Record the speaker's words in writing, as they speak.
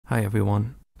Hi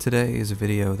everyone. Today is a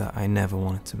video that I never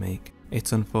wanted to make.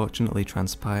 It's unfortunately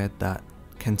transpired that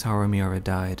Kentaro Miura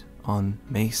died on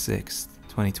May 6th,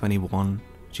 2021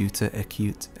 due to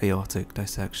acute aortic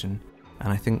dissection.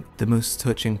 And I think the most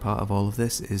touching part of all of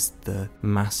this is the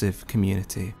massive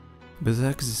community.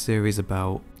 Berserk is a series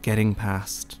about getting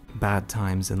past bad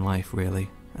times in life really,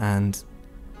 and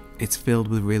it's filled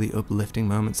with really uplifting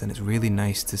moments, and it's really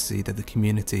nice to see that the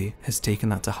community has taken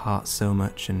that to heart so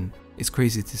much, and it's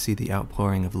crazy to see the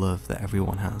outpouring of love that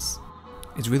everyone has.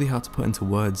 It's really hard to put into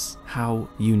words how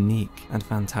unique and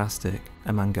fantastic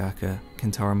a mangaka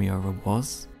Kentaro Miura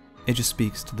was. It just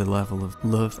speaks to the level of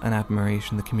love and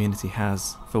admiration the community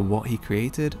has for what he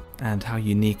created and how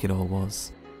unique it all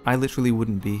was. I literally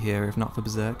wouldn't be here if not for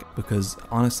Berserk, because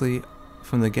honestly,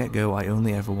 from the get-go, I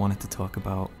only ever wanted to talk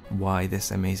about why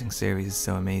this amazing series is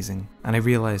so amazing. And I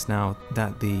realize now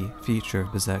that the future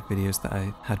of Berserk videos that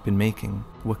I had been making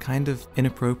were kind of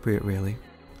inappropriate really.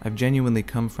 I've genuinely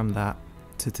come from that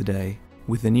to today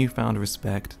with a newfound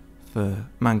respect for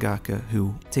mangaka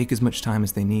who take as much time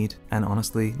as they need and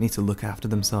honestly need to look after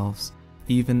themselves.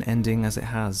 Even ending as it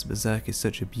has, Berserk is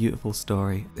such a beautiful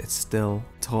story. It's still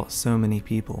taught so many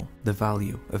people the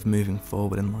value of moving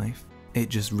forward in life. It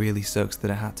just really sucks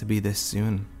that it had to be this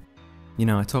soon. You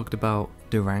know, I talked about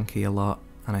Duranki a lot,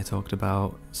 and I talked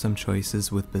about some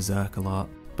choices with Berserk a lot,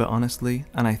 but honestly,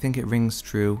 and I think it rings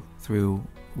true through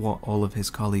what all of his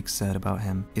colleagues said about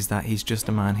him, is that he's just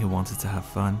a man who wanted to have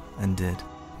fun, and did.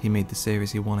 He made the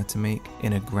series he wanted to make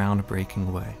in a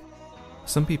groundbreaking way.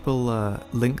 Some people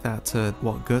link that to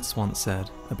what Guts once said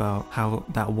about how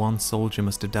that one soldier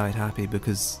must have died happy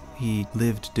because he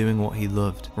lived doing what he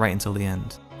loved right until the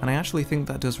end. And I actually think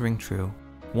that does ring true.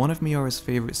 One of Miura's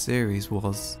favourite series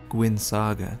was Gwyn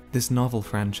Saga, this novel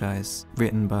franchise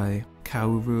written by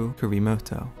Kaoru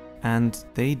Kurimoto, and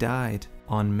they died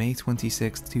on May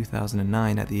 26,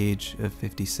 2009 at the age of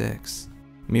 56.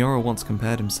 Miura once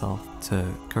compared himself to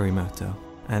Kurimoto,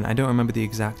 and I don't remember the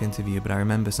exact interview, but I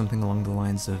remember something along the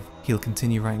lines of he'll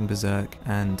continue writing Berserk,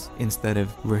 and instead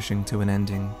of rushing to an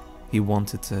ending, he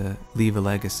wanted to leave a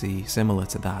legacy similar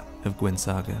to that of Gwyn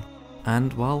Saga.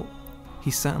 And well,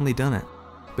 he's certainly done it,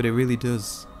 but it really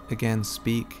does, again,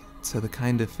 speak to the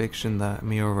kind of fiction that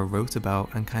Miura wrote about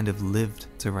and kind of lived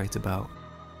to write about.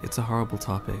 It's a horrible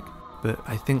topic, but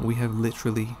I think we have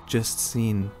literally just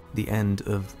seen the end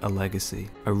of a legacy,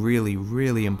 a really,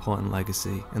 really important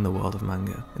legacy in the world of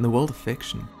manga, in the world of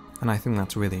fiction, and I think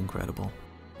that's really incredible.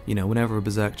 You know, whenever a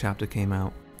Berserk chapter came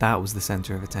out, that was the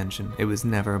center of attention. It was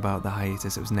never about the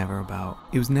hiatus, it was never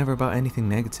about anything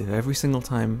negative. Every single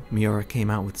time Miura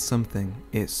came out with something,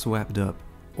 it swept up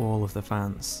all of the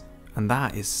fans. And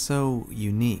that is so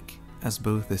unique as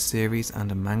both a series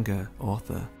and a manga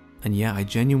author. And yeah, I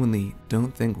genuinely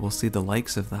don't think we'll see the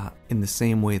likes of that in the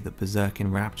same way that Berserk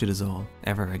enraptured us all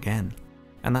ever again.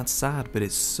 And that's sad, but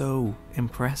it's so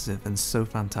impressive and so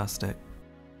fantastic.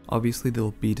 Obviously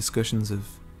there'll be discussions of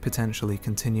potentially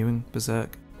continuing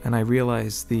Berserk, and I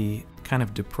realise the kind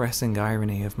of depressing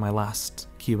irony of my last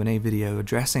Q&A video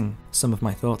addressing some of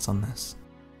my thoughts on this.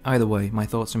 Either way, my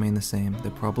thoughts remain the same.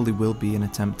 There probably will be an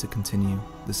attempt to continue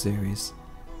the series,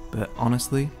 but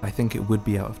honestly, I think it would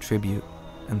be out of tribute,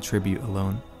 and tribute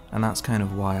alone, and that's kind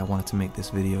of why I wanted to make this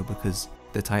video, because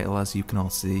the title, as you can all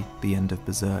see, The End of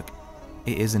Berserk,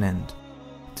 it is an end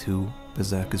to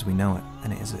Berserk as we know it,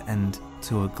 and it is an end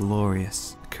to a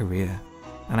glorious career.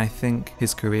 And I think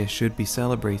his career should be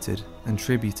celebrated and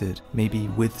tributed, maybe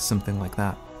with something like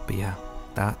that. But yeah,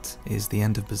 that is the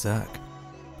end of Berserk.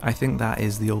 I think that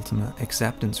is the ultimate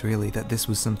acceptance really, that this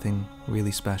was something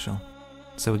really special.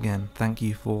 So again, thank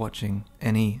you for watching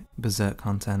any Berserk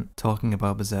content, talking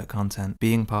about Berserk content,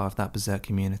 being part of that Berserk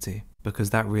community,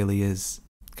 because that really is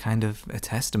kind of a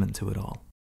testament to it all.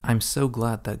 I'm so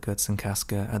glad that Guts and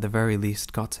Casca at the very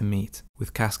least got to meet,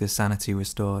 with Casca's sanity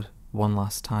restored one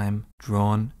last time,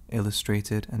 drawn,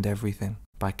 illustrated, and everything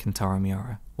by Kentaro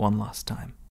Miura one last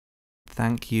time.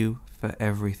 Thank you for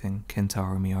everything,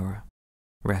 Kentaro Miura.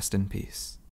 Rest in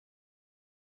peace.